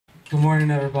Good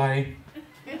morning, everybody.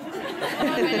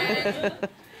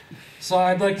 So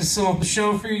I'd like to sum up the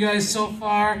show for you guys so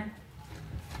far.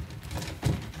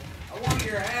 I want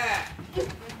your hat.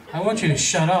 I want you to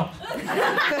shut up.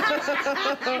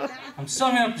 I'm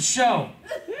summing up the show.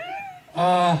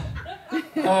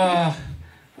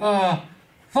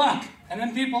 Fuck! And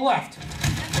then people left.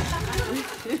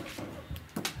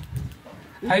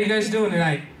 How you guys doing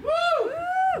tonight? Woo!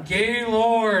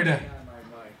 Gaylord.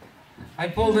 I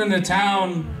pulled into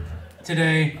town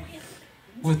today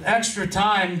with extra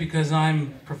time because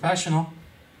I'm professional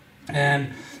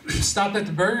and stopped at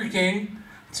the Burger King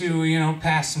to,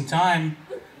 pass some time.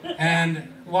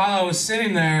 And while I was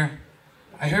sitting there,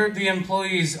 I heard the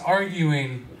employees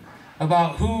arguing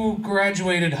about who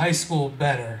graduated high school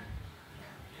better.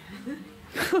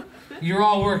 You're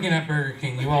all working at Burger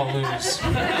King, you all lose.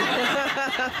 And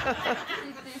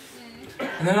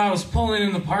then I was pulling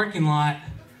in the parking lot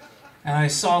and I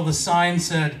saw the sign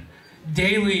said,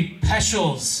 Daily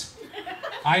Peschels.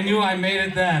 I knew I made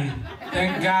it then.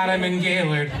 Thank God I'm in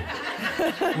Gaylord.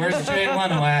 Where's Jay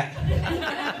Leno at?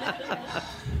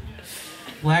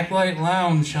 Blacklight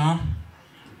Lounge, huh?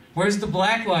 Where's the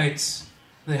black lights?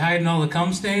 They hiding all the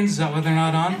cum stains? Is that why they're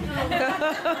not on?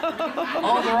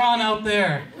 Oh, they're on out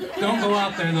there. Don't go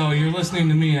out there, though. You're listening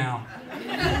to me now.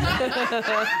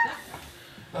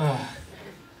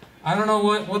 I don't know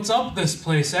what's up this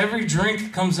place. Every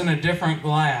drink comes in a different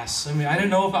glass. I mean, I didn't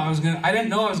know I was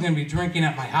gonna be drinking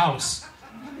at my house.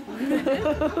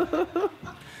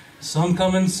 Some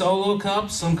come in solo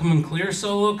cups, some come in clear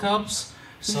solo cups,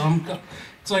 it's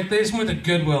like they just went to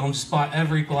Goodwill and just bought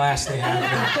every glass they had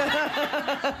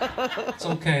there. It's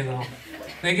okay though.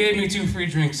 They gave me 2 free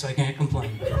drinks, so I can't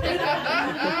complain.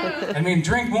 I mean,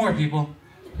 drink more, people.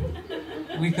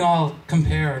 We can all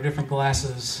compare our different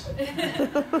glasses.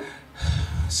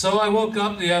 So I woke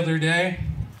up the other day,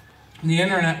 and the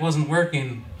internet wasn't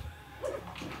working.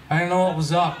 I didn't know what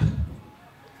was up.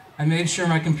 I made sure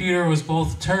my computer was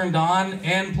both turned on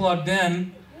and plugged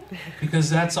in,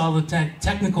 because that's all the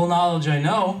technical knowledge I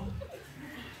know.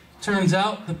 Turns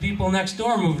out the people next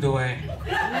door moved away.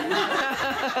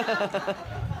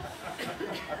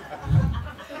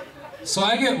 So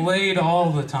I get laid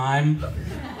all the time.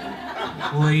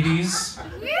 Ladies.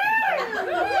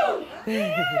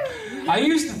 I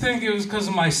used to think it was because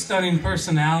of my stunning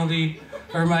personality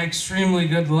or my extremely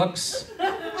good looks.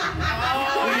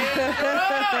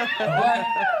 But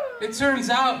it turns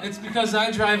out it's because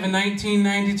I drive a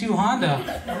 1992 Honda.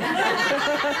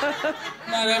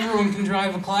 Not everyone can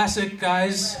drive a classic,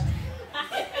 guys.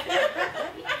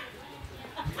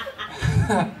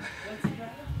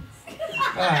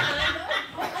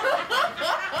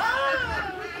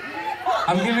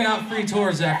 I'm giving out free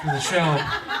tours after the show.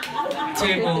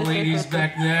 Table ladies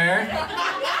back there.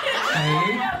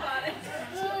 Hey.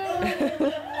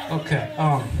 Okay.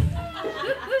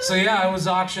 So yeah, I was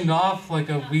auctioned off like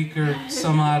a week or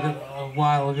a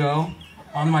while ago.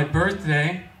 On my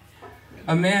birthday,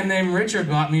 a man named Richard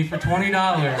bought me for $20.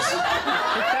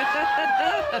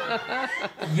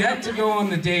 Yet to go on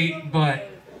the date, but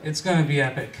it's gonna be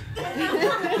epic.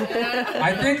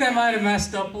 I think I might have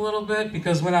messed up a little bit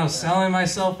because when I was selling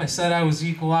myself, I said I was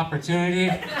equal opportunity.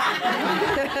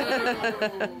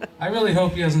 I really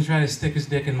hope he doesn't try to stick his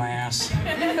dick in my ass.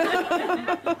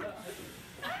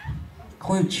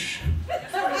 Clinch.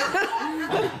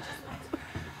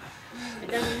 It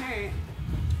doesn't hurt.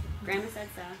 Grandma said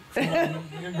so.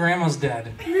 Your grandma's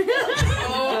dead. She is.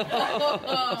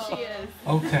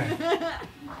 Okay.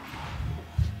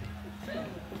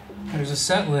 There's a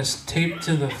set list taped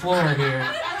to the floor here.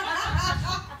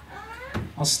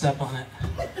 I'll step on it.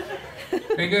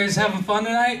 Are you guys having fun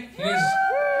tonight? You guys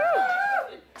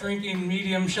drinking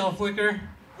medium shelf liquor?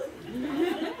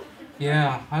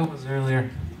 Yeah, I was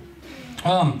earlier.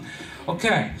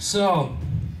 Okay, so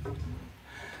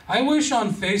I wish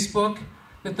on Facebook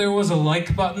that there was a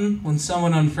like button when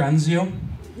someone unfriends you.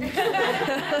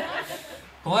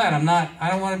 Glad I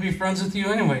don't want to be friends with you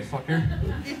anyway, fucker.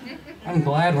 I'm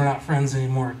glad we're not friends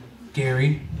anymore,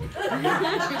 Gary.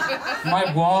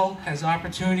 My wall has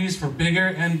opportunities for bigger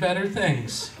and better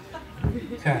things.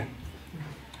 Okay.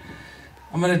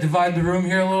 I'm gonna divide the room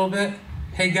here a little bit.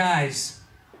 Hey guys.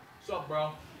 What's up,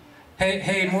 bro?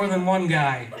 Hey, more than one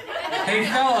guy. Hey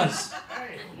fellas.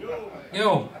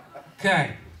 Yo.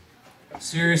 Okay.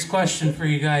 Serious question for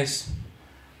you guys.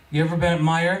 You ever been at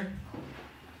Meijer?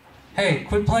 Hey,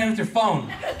 quit playing with your phone.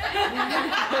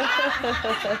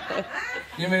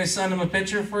 You want me to send him a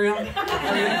picture for you?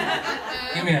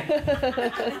 Give me it.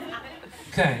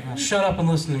 Okay, now shut up and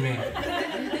listen to me.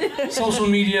 Social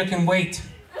media can wait.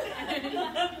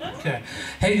 Okay.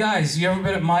 Hey guys, you ever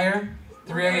been at Meijer?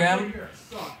 3 a.m.?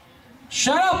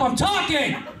 Shut up, I'm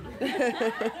talking! You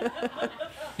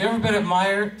ever been at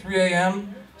Meijer, 3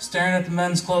 a.m., staring at the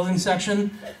men's clothing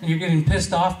section, and you're getting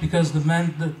pissed off because the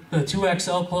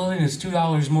 2XL clothing is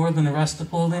 $2 more than the rest of the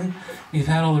clothing? You've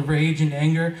had all the rage and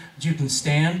anger that you can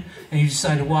stand, and you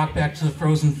decide to walk back to the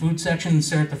frozen food section and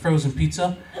stare at the frozen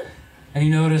pizza, and you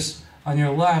notice on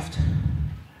your left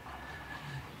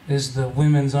is the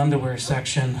women's underwear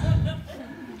section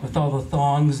with all the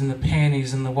thongs and the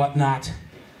panties and the whatnot.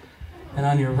 And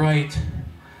on your right,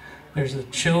 there's the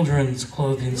children's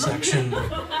clothing section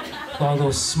with all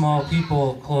those small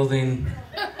people clothing.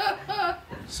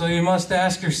 So you must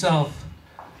ask yourself,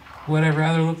 would I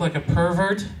rather look like a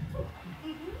pervert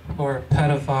or a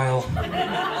pedophile?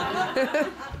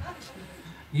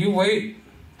 You wait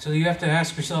till you have to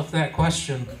ask yourself that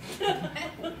question.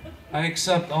 I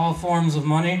accept all forms of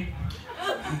money.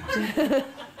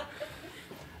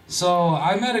 So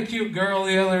I met a cute girl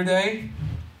the other day.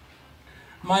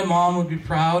 My mom would be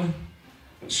proud.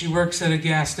 She works at a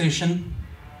gas station.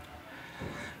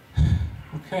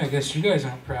 Okay, I guess you guys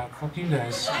aren't proud. Fuck you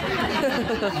guys.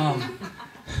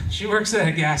 She works at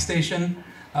a gas station.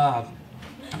 I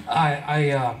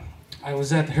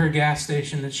was at her gas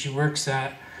station that she works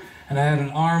at, and I had an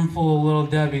armful of Little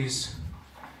Debbies.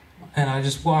 And I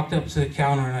just walked up to the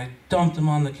counter and I dumped them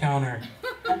on the counter.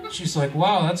 She's like,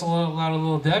 wow, that's a lot of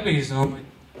Little Debbies. And I'm like,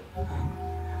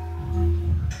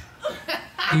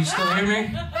 can you still hear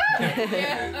me?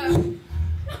 Okay.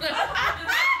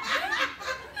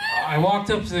 I walked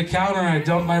up to the counter and I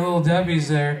dumped my Little Debbies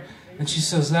there. And she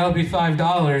says, that'll be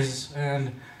 $5.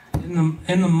 And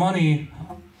in the money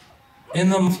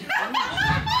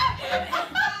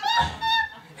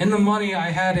I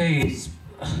had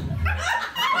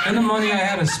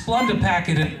a Splenda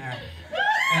packet in there,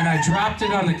 and I dropped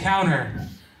it on the counter,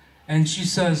 and she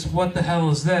says, what the hell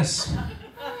is this?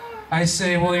 I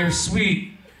say, well, you're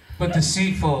sweet, but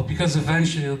deceitful, because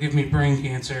eventually it'll give me brain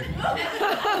cancer.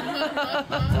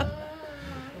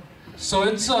 So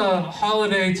it's a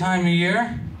holiday time of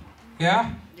year,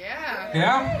 yeah?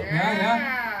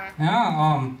 Yeah.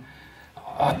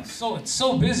 So it's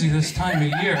so busy this time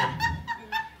of year.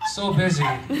 So busy.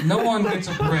 No one gets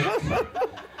a break.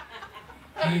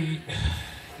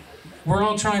 We're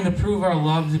all trying to prove our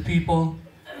love to people.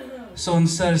 So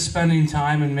instead of spending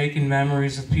time and making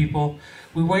memories with people,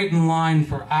 we wait in line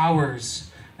for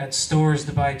hours at stores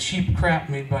to buy cheap crap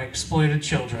made by exploited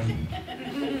children.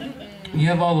 You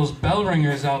have all those bell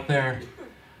ringers out there,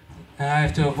 and I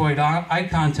have to avoid eye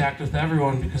contact with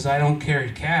everyone because I don't carry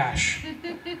cash.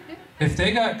 If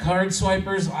they got card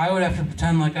swipers, I would have to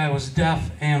pretend like I was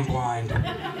deaf and blind.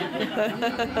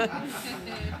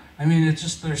 I mean, it's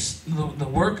just the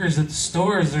workers at the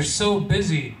stores, they're so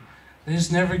busy. They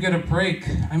just never get a break.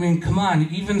 I mean, come on,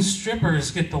 even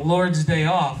strippers get the Lord's Day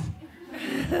off.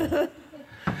 Then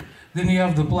you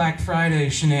have the Black Friday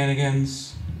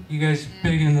shenanigans. You guys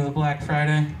big into the Black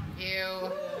Friday?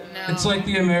 No. It's like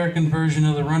the American version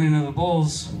of the running of the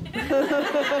bulls.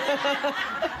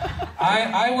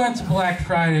 I went to Black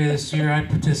Friday this year. I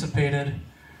participated.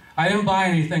 I didn't buy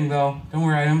anything, though. Don't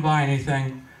worry, I didn't buy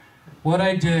anything. What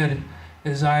I did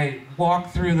is I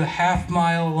walked through the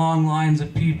half-mile long lines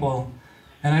of people,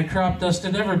 and I crop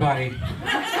dusted everybody.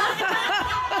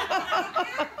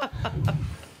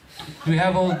 Do we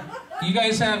have you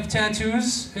guys have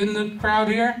tattoos in the crowd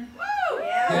here?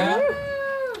 Yeah?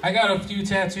 I got a few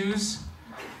tattoos.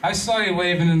 I saw you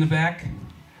waving in the back,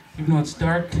 even though it's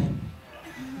dark.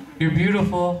 You're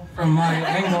beautiful from my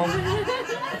angle.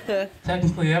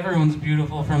 Technically, everyone's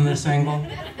beautiful from this angle,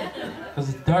 because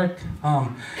it's dark.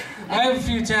 I have a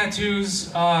few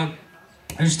tattoos.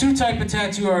 There's two types of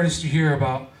tattoo artists you hear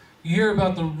about. You hear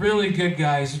about the really good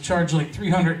guys who charge like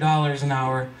 $300 an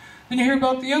hour. Then you hear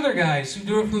about the other guys who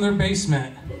do it from their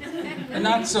basement. The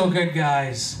not so good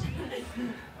guys.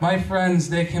 My friends,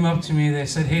 they came up to me, they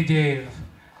said, hey Dave,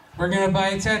 we're gonna buy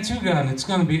a tattoo gun. It's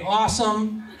gonna be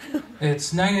awesome.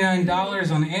 It's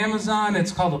 $99 on Amazon.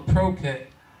 It's called a Pro Kit.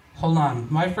 Hold on,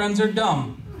 my friends are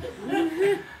dumb.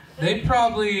 They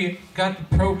probably got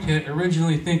the Pro Kit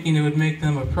originally thinking it would make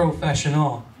them a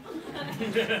professional.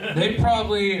 They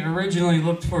probably originally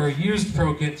looked for a used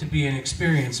Pro Kit to be an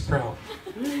experienced pro.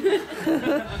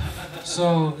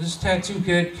 So this tattoo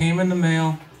kit came in the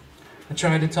mail. I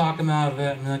tried to talk them out of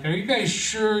it. I'm like, are you guys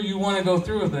sure you want to go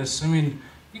through with this? I mean,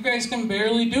 you guys can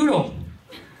barely doodle.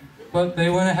 But they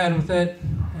went ahead with it,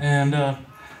 and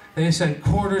they said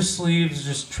quarter sleeves,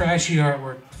 just trashy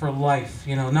artwork for life,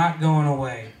 you know, not going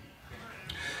away.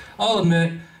 I'll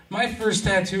admit, my first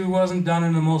tattoo wasn't done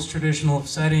in the most traditional of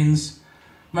settings.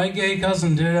 My gay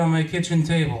cousin did it on my kitchen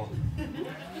table.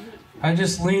 I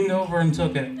just leaned over and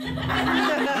took it.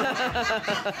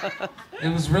 It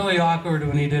was really awkward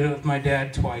when he did it with my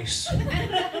dad twice.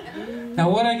 Now,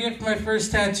 what I get for my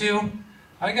first tattoo?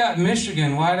 I got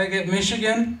Michigan. Why did I get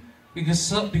Michigan? Because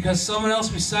someone else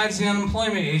besides the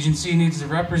unemployment agency needs to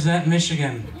represent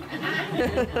Michigan.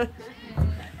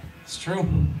 It's true.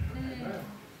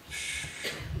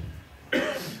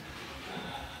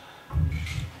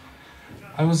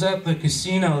 I was at the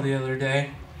casino the other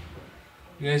day.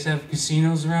 You guys have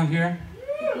casinos around here?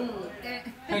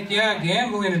 Heck yeah,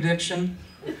 gambling addiction.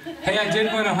 Hey, I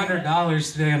did win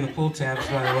 $100 today on the pool tabs,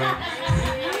 by the way.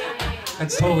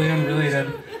 That's totally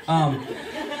unrelated.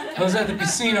 I was at the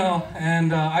casino,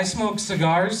 and I smoke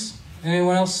cigars.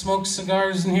 Anyone else smoke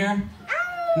cigars in here?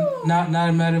 Not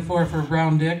a metaphor for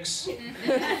brown dicks.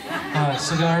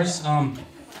 Cigars.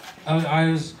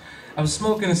 I was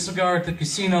smoking a cigar at the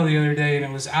casino the other day, and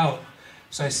it was out.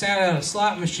 So I sat at a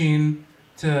slot machine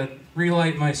to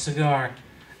relight my cigar,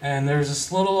 and there was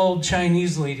this little old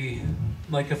Chinese lady,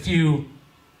 like a few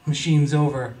machines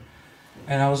over,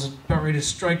 and I was about ready to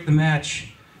strike the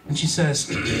match, and she says,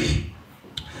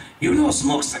 "You no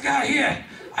smoke cigar here.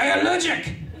 I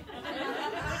allergic."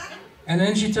 And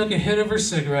then she took a hit of her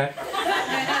cigarette.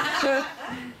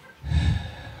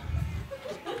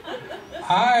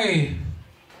 I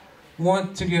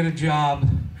want to get a job.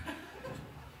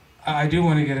 I do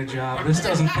want to get a job. This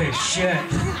doesn't pay shit.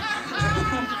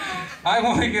 I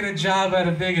want to get a job at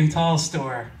a big and tall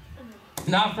store.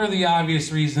 Not for the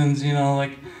obvious reasons, you know,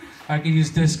 like I could use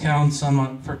discounts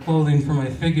for clothing for my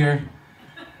figure.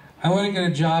 I want to get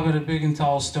a job at a big and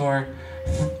tall store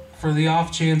for the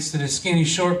off chance that a skinny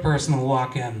short person will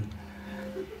walk in.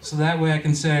 So that way I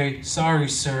can say, "Sorry,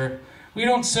 sir, we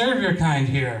don't serve your kind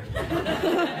here.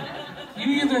 You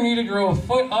either need to grow a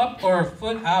foot up or a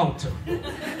foot out."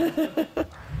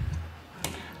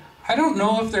 I don't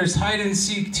know if there's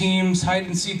hide-and-seek teams,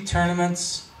 hide-and-seek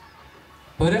tournaments,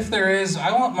 but if there is,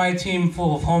 I want my team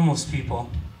full of homeless people.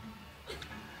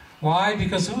 Why?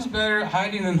 Because who's better at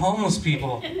hiding than homeless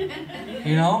people?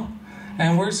 You know?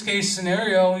 And worst case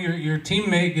scenario, your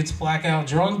teammate gets blackout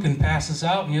drunk and passes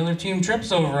out, and the other team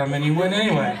trips over him, and you win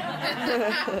anyway.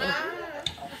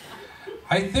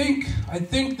 I think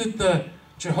that the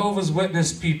Jehovah's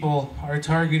Witness people are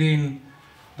targeting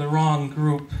the wrong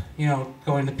group, you know,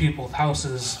 going to people's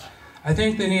houses. I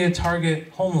think they need to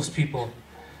target homeless people.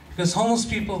 Because homeless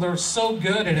people, they're so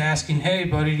good at asking, "Hey,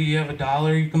 buddy, do you have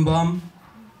 $1 you can bum?"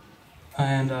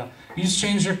 And you just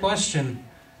change your question.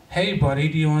 "Hey, buddy,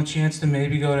 do you want a chance to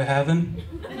maybe go to heaven?"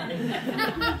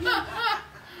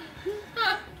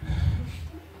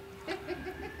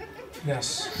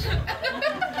 Yes.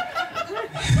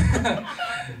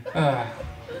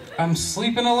 I'm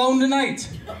sleeping alone tonight.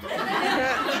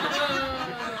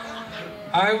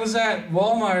 I was at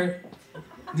Walmart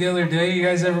the other day. You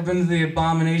guys ever been to the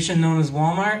abomination known as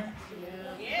Walmart?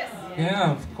 Yes.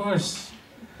 Yeah, of course.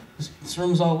 This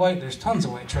room's all white. There's tons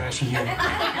of white trash in here.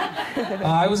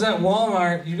 I was at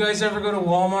Walmart. You guys ever go to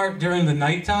Walmart during the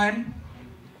nighttime?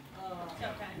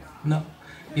 No.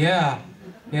 Yeah.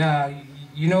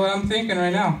 You know what I'm thinking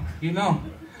right now. You know.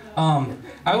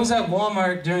 I was at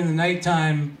Walmart during the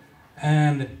nighttime,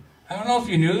 and I don't know if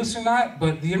you knew this or not,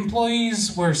 but the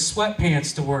employees wear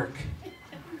sweatpants to work.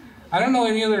 I don't know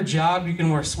any other job you can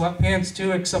wear sweatpants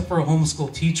to except for a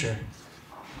homeschool teacher.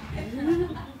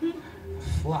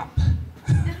 Flop.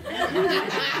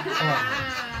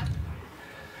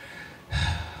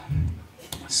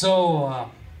 So,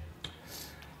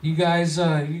 you guys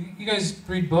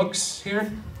read books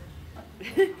here?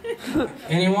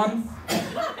 Anyone?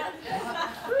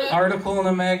 Article in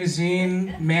a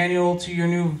magazine, manual to your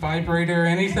new vibrator,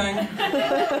 anything?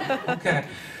 Okay.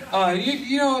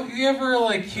 You ever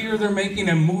like hear they're making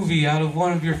a movie out of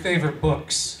one of your favorite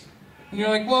books? And you're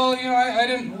like, well, I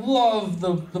didn't love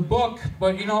the book,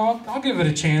 but I'll give it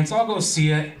a chance. I'll go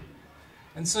see it.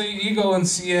 And so you go and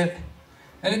see it,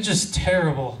 and it's just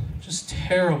terrible.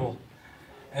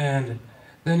 And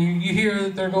then you hear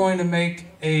that they're going to make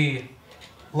a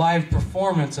live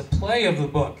performance, a play of the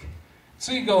book.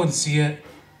 So you go and see it.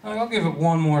 Like, I'll give it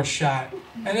one more shot.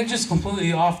 And it's just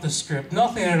completely off the script.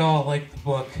 Nothing at all like the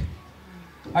book.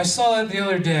 I saw that the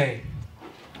other day.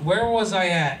 Where was I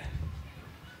at?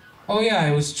 Oh yeah,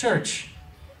 it was church.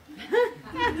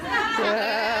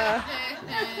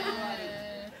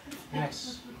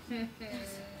 Yes.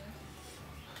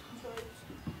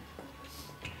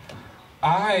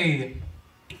 I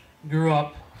grew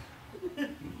up,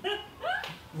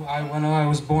 when I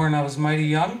was born, I was mighty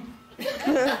young.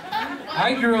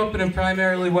 I grew up in a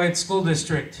primarily white school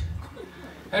district.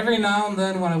 Every now and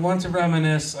then when I want to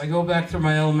reminisce, I go back through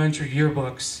my elementary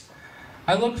yearbooks.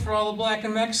 I look for all the black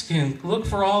and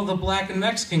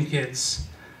Mexican kids.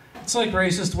 It's like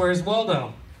Racist Where's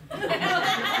Waldo.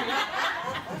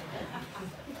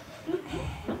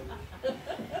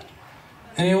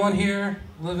 Anyone here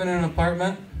live in an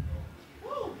apartment?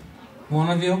 One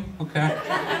of you? Okay.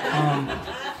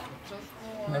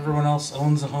 Everyone else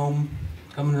owns a home,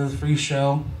 coming to the free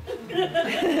show.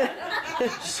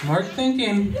 Smart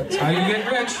thinking. That's how you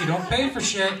get rich. You don't pay for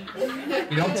shit.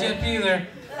 You don't tip either.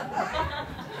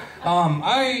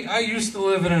 I used to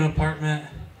live in an apartment.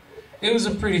 It was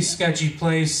a pretty sketchy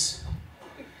place.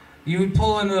 You would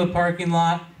pull into the parking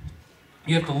lot.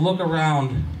 You have to look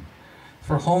around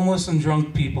for homeless and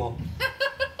drunk people.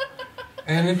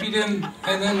 And if you didn't,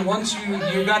 and then once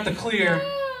you got the clear,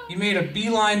 you made a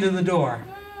beeline to the door.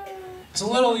 It's a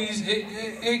little easy.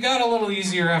 It got a little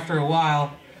easier after a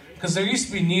while, because there used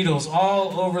to be needles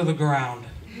all over the ground.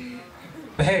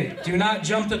 But hey, do not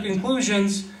jump to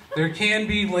conclusions. There can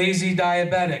be lazy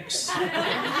diabetics.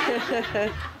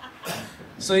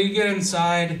 So you get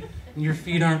inside, and your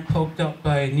feet aren't poked up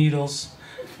by needles,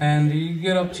 and you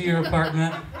get up to your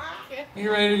apartment, and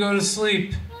you're ready to go to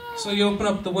sleep. So you open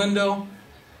up the window,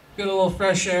 get a little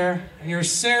fresh air, and you're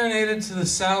serenaded to the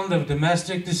sound of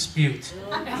domestic dispute.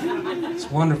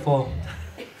 It's wonderful.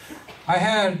 I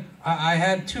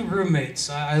had two roommates.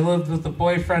 I lived with a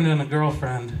boyfriend and a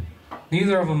girlfriend.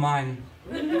 Neither of them mine.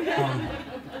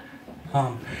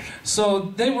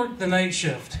 So they worked the night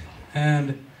shift,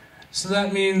 and so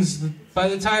that means that by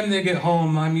the time they get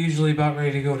home, I'm usually about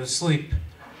ready to go to sleep.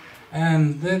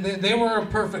 And they were a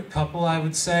perfect couple, I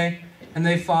would say, and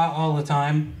they fought all the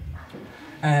time.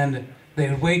 And they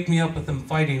would wake me up with them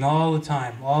fighting all the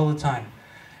time.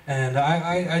 And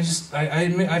I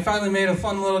finally made a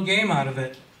fun little game out of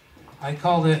it. I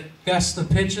called it Guess the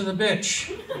Pitch of the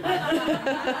Bitch.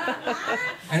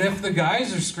 And if the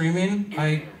guys are screaming,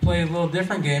 I play a little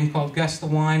different game called Guess the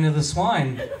Whine of the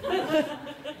Swine.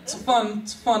 It's a fun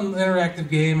interactive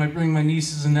game. I bring my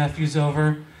nieces and nephews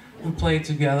over. We play it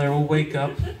together. We'll wake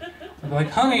up. I'll be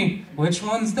like, honey, which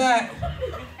one's that?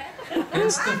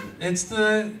 It's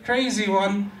the crazy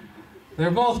one.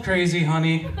 They're both crazy,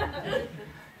 honey.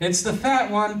 It's the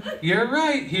fat one. You're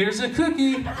right. Here's a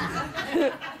cookie.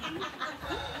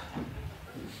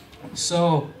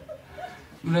 So,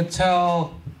 I'm going to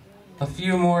tell a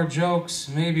few more jokes,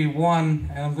 maybe one,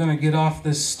 and I'm going to get off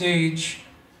this stage.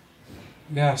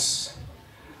 Yes.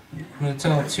 I'm going to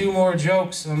tell two more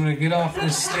jokes, and I'm going to get off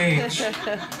this stage.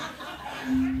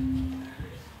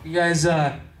 You guys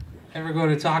ever go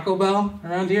to Taco Bell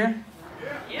around here?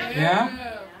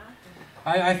 Yeah?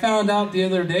 I found out the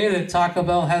other day that Taco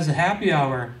Bell has a happy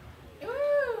hour.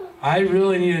 I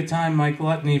really need to time my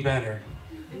gluttony better.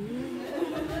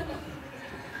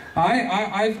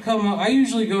 I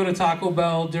usually go to Taco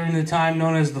Bell during the time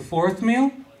known as the fourth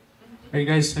meal. Are you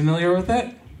guys familiar with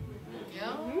it?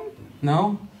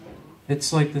 No?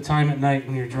 It's like the time at night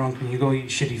when you're drunk and you go eat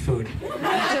shitty food.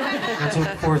 That's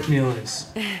what the fourth meal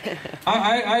is.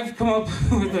 I've come up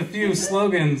with a few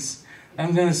slogans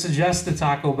I'm going to suggest to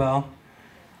Taco Bell.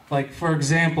 Like, for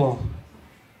example,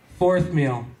 fourth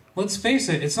meal. Let's face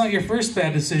it, it's not your first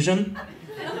bad decision.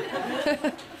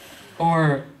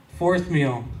 Or fourth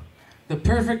meal. The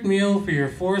perfect meal for your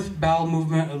fourth bowel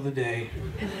movement of the day.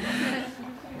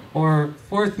 Or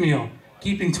fourth meal.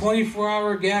 Keeping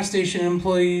 24-hour gas station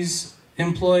employees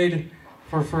employed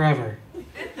for forever.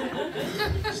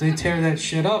 So they tear that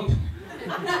shit up.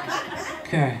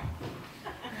 Okay.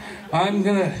 I'm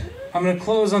gonna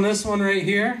close on this one right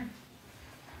here.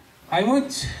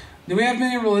 Do we have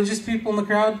many religious people in the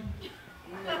crowd?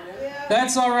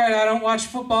 That's alright, I don't watch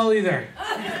football either.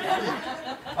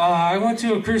 I went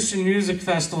to a Christian music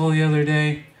festival the other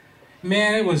day.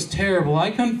 Man, it was terrible.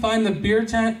 I couldn't find the beer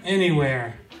tent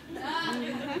anywhere.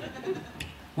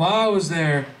 While I was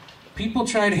there, people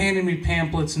tried handing me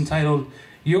pamphlets entitled,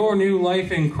 Your New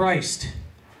Life in Christ.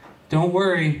 Don't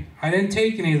worry, I didn't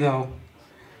take any though.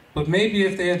 But maybe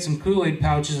if they had some Kool-Aid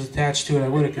pouches attached to it, I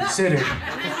would have considered.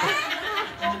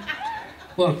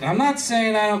 Look, I'm not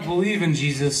saying I don't believe in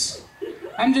Jesus.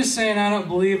 I'm just saying I don't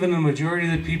believe in the majority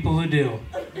of the people who do.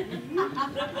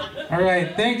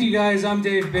 Alright, thank you guys. I'm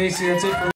Dave Basey. That's it for me.